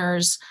Lenten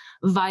dinners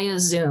via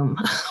Zoom.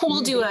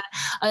 We'll do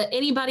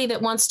anybody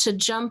that wants to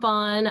jump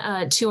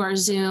on to our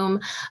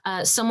Zoom.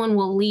 Someone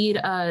will lead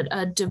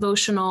a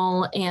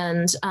devotional,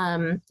 and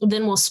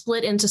then we'll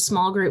split into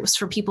small groups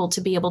for people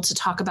to be able to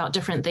talk about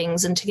different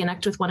things and to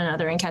connect with one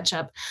another and catch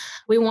up.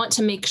 We want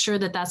to make sure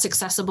that that's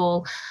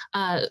accessible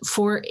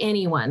for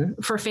anyone,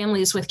 for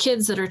families with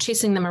kids that are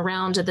chasing them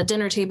around at the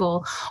dinner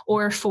table,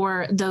 or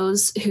for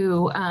those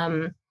who,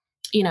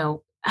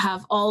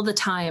 have all the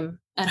time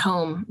at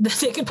home that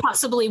they could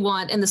possibly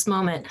want in this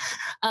moment.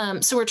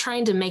 So we're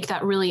trying to make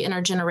that really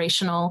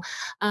intergenerational.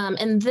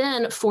 And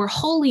then for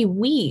Holy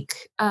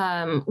Week,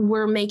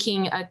 we're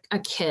making a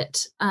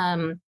kit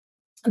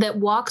that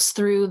walks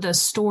through the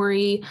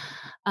story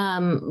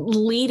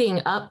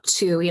leading up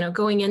to,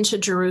 going into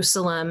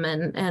Jerusalem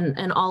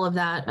and all of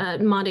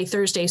that, Maundy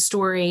Thursday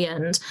story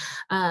and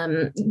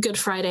Good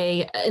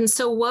Friday. And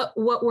so what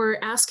we're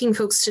asking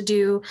folks to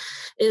do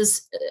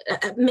is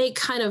make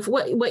kind of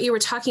what you were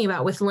talking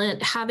about with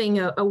Lent, having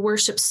a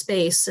worship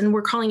space, and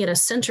we're calling it a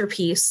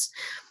centerpiece,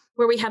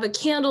 where we have a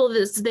candle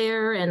that's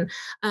there, and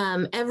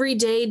every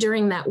day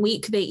during that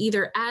week, they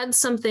either add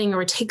something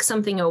or take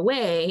something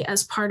away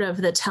as part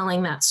of the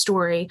telling that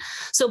story.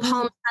 So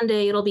Palm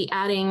Sunday, it'll be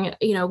adding,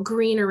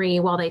 greenery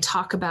while they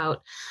talk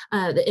about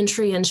the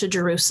entry into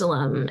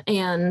Jerusalem,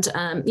 and,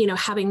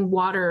 having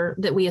water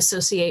that we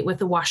associate with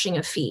the washing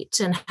of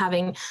feet, and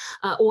having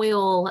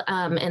oil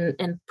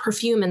and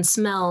perfume and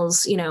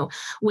smells,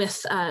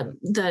 with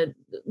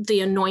the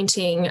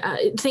anointing,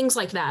 things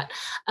like that.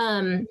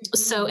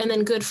 So, and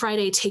then Good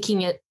Friday,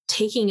 taking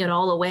it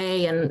all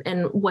away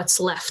and what's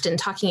left, and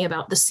talking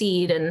about the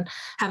seed and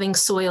having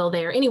soil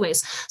there.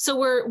 Anyways, so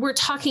we're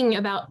talking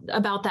about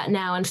that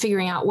now and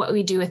figuring out what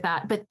we do with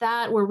that. But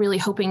that we're really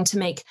hoping to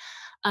make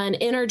an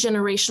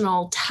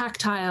intergenerational,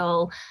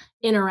 tactile,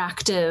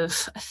 interactive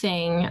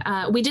thing.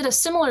 We did a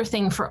similar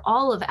thing for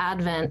all of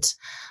Advent,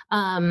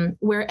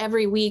 where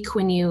every week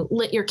when you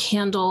lit your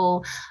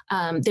candle,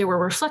 there were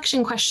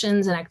reflection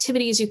questions and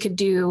activities you could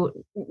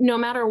do, no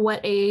matter what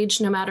age,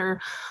 no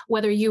matter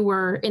whether you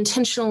were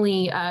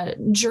intentionally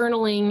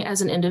journaling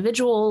as an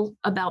individual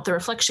about the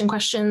reflection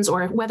questions,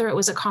 or whether it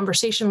was a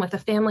conversation with a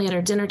family at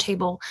a dinner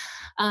table.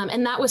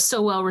 And that was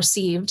so well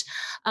received.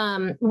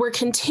 We're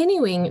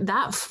continuing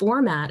that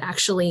format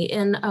actually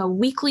in a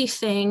weekly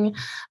thing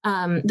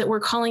that we're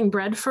calling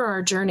Bread for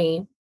Our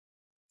Journey,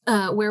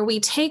 where we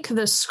take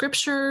the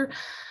scripture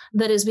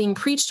that is being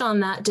preached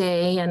on that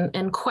day and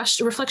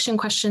reflection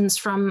questions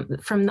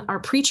from our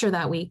preacher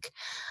that week,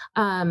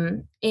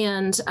 and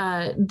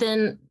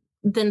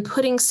then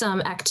putting some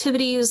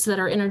activities that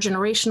are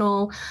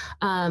intergenerational,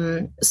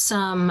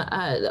 some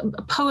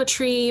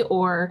poetry,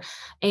 or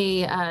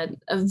a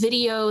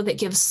video that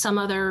gives some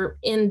other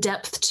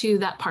in-depth to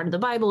that part of the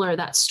Bible or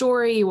that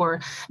story or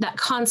that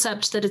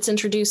concept that it's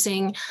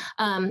introducing.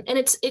 And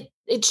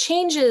it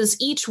changes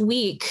each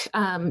week,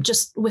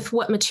 just with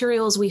what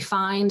materials we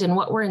find and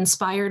what we're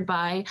inspired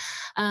by.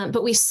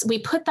 But we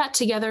put that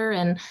together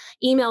and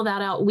email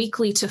that out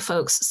weekly to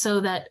folks, so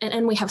that,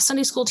 and we have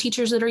Sunday school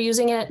teachers that are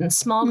using it and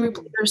small group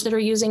leaders that are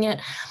using it,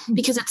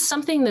 because it's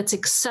something that's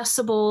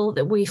accessible,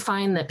 that we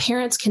find that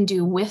parents can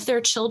do with their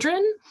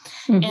children,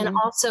 and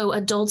also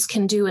adults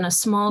can do in a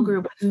small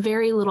group with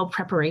very little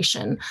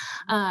preparation.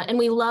 And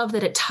we love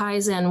that it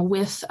ties in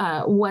with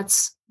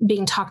what's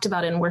being talked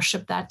about in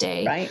worship that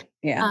day. Right.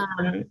 Yeah.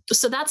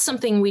 So that's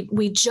something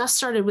we just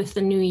started with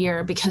the new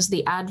year, because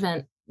the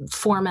Advent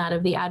format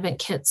of the Advent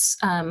kits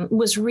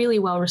was really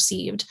well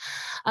received.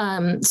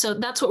 So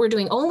that's what we're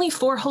doing, only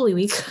for Holy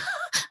Week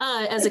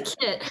as a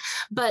kit,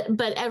 but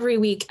every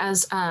week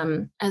as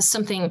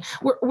something.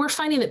 We're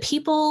finding that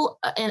people,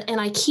 and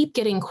I keep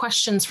getting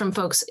questions from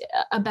folks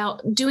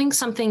about doing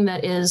something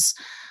that is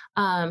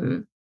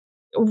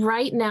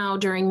right now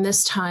during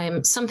this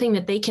time, something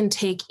that they can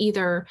take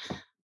either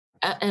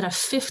at a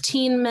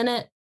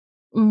 15-minute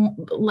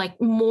like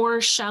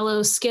more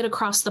shallow skid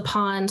across the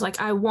pond. Like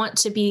I want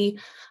to be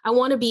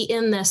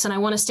in this and I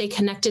want to stay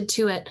connected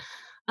to it.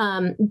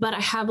 But I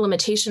have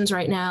limitations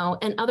right now,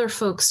 and other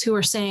folks who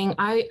are saying,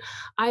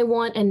 I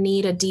want and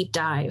need a deep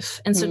dive.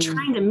 And so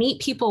trying to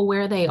meet people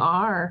where they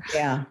are,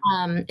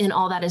 in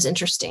all that is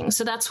interesting.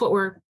 So that's what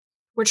we're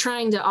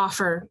trying to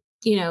offer,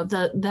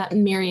 that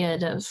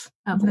myriad of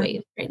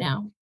ways right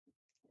now.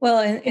 Well,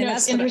 and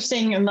that's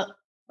interesting. In the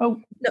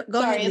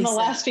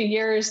last few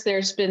years,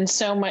 there's been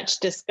so much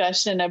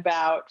discussion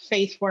about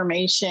faith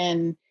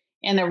formation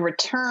and a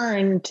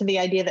return to the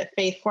idea that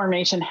faith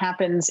formation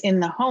happens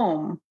in the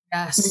home.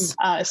 Yes.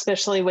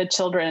 Especially with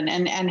children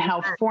and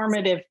how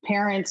formative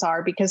parents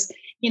are, because,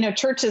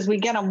 churches, we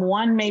get them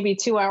 1, maybe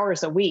 2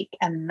 hours a week,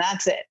 and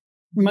that's it.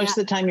 Most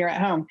of the time you're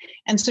at home.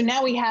 And so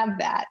now we have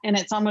that, and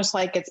it's almost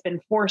like it's been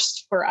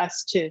forced for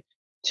us to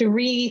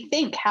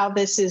rethink how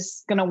this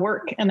is going to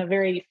work in a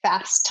very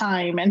fast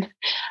time. And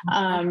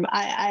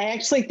I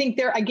actually think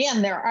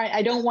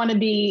I don't want to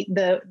be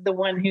the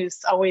one who's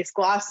always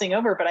glossing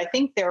over, but I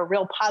think there are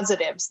real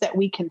positives that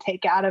we can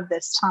take out of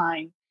this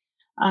time.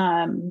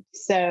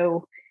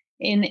 So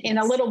in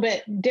a little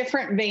bit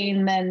different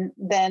vein than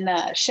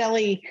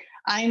Shelley,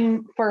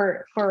 I'm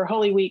for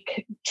Holy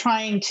Week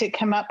trying to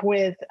come up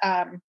with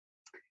a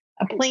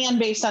plan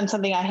based on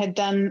something I had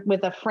done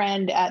with a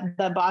friend at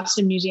the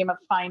Boston Museum of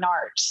Fine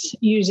Arts,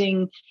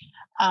 using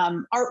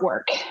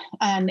artwork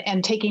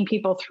and taking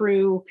people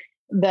through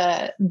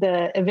the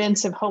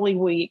events of Holy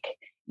Week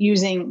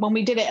when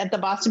we did it at the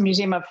Boston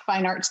Museum of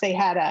Fine Arts, they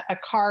had a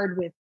card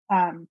with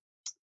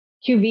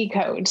QV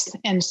codes.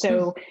 And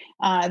so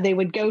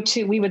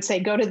we would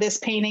say, go to this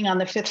painting on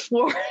the 5th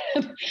floor,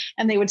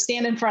 and they would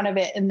stand in front of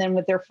it and then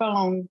with their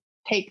phone,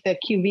 take the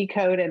QV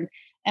code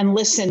and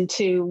listen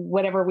to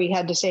whatever we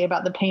had to say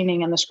about the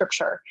painting and the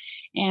scripture.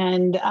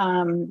 And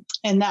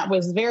that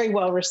was very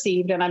well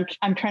received. And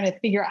I'm trying to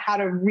figure out how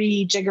to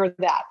rejigger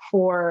that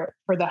for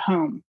the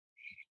home.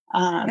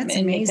 That's and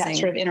amazing. Make that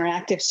sort of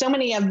interactive. So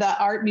many of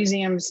the art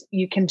museums,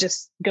 you can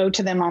just go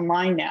to them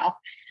online now.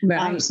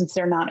 Right. Since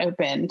they're not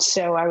open.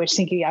 So I was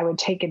thinking I would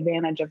take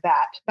advantage of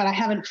that, but I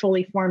haven't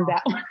fully formed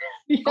that one.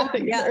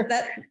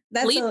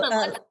 That's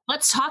Lisa,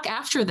 let's talk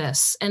after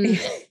this and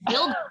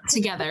build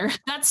together.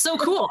 That's so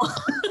cool.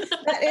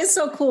 That is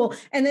so cool.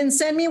 And then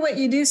send me what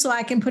you do so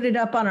I can put it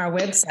up on our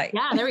website.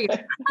 Yeah, there we go.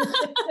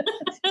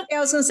 I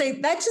was going to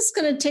say, that's just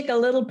going to take a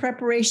little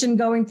preparation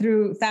going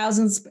through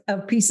thousands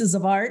of pieces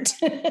of art.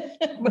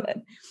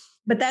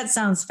 But that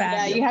sounds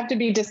fabulous. Yeah, you have to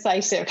be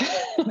decisive.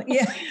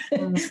 Yeah,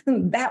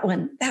 that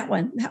one.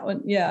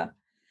 Yeah.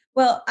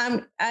 Well,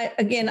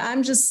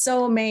 I'm just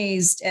so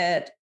amazed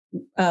at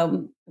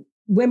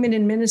women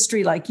in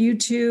ministry like you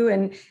two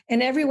and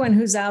everyone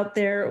who's out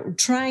there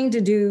trying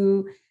to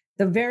do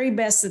the very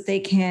best that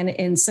they can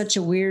in such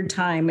a weird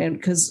time, and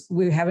because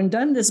we haven't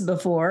done this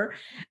before,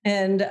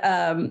 and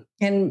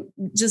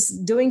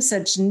just doing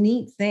such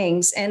neat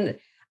things. And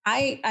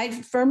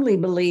I firmly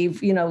believe,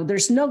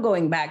 there's no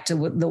going back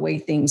to the way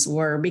things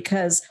were,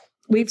 because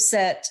we've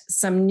set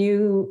some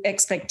new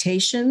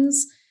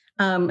expectations,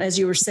 as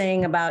you were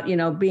saying about,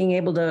 being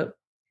able to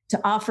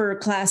offer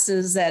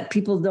classes that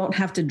people don't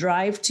have to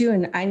drive to.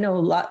 And I know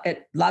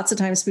lots of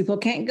times people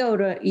can't go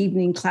to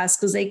evening class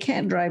because they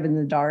can't drive in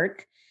the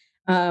dark,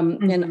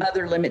 and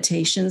other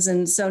limitations.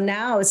 And so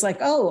now it's like,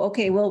 oh,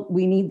 okay, well,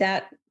 we need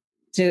that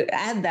to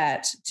add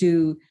that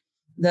to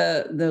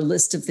the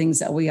list of things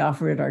that we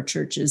offer at our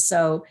churches.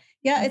 So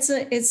yeah,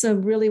 it's a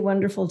really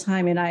wonderful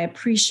time. And I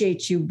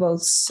appreciate you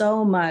both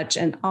so much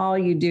and all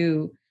you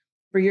do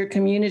for your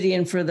community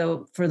and for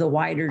the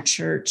wider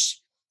church.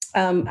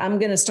 I'm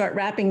going to start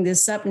wrapping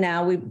this up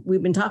now.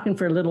 We've been talking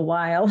for a little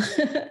while.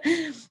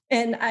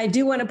 And I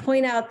do want to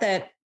point out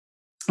that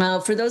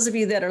for those of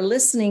you that are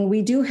listening,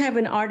 we do have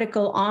an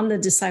article on the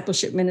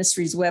Discipleship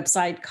Ministries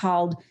website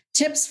called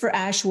Tips for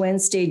Ash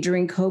Wednesday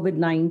During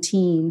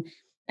COVID-19.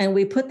 And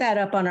we put that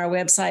up on our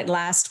website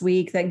last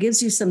week. That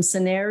gives you some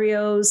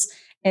scenarios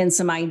and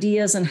some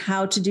ideas on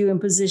how to do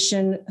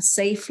imposition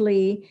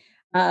safely.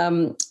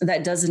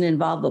 That doesn't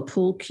involve a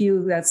pool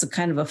cue. That's a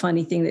kind of a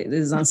funny thing that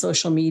is on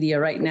social media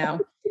right now.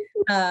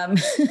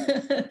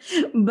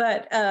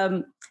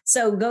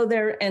 So go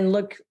there and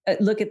look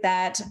at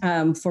that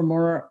for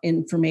more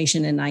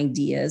information and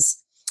ideas.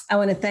 I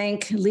want to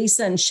thank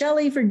Lisa and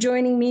Shelley for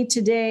joining me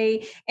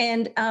today.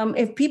 And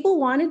if people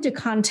wanted to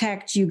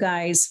contact you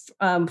guys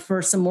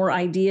for some more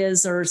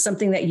ideas or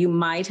something that you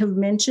might have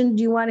mentioned,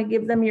 do you want to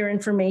give them your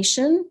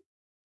information?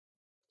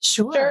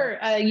 Sure.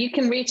 You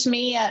can reach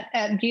me at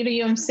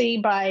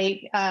ButahUMC by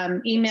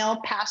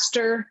email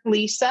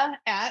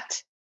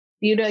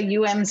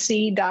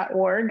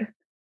pastorlisa@butahumc.org.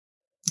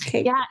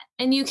 Okay. Yeah.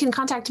 And you can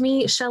contact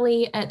me,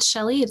 Shelley, at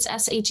Shelley. It's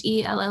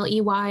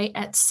SHELLEY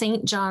at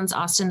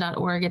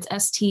stjohnsaustin.org. It's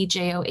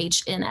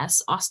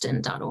STJOHNS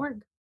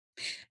Austin.org.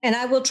 And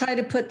I will try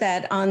to put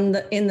that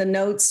in the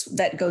notes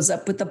that goes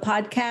up with the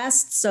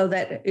podcast so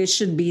that it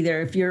should be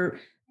there. If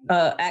you're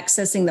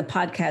accessing the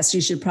podcast,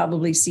 you should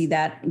probably see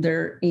that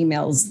their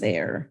emails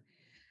there.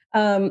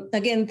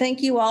 Again,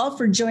 thank you all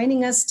for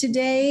joining us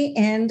today.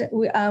 And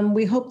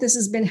we hope this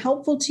has been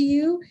helpful to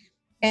you.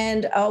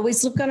 And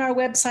always look on our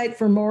website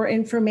for more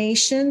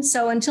information.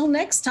 So until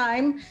next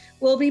time,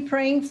 we'll be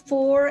praying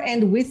for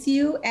and with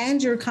you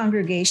and your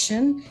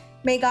congregation.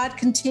 May God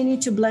continue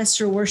to bless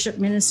your worship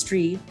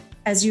ministry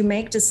as you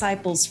make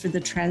disciples for the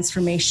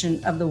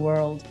transformation of the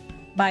world.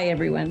 Bye,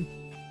 everyone.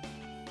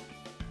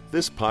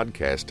 This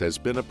podcast has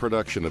been a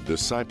production of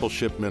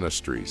Discipleship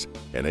Ministries,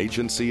 an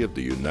agency of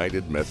the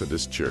United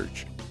Methodist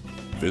Church.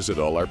 Visit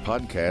all our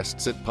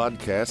podcasts at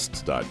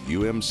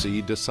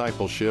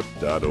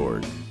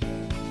podcasts.umcdiscipleship.org.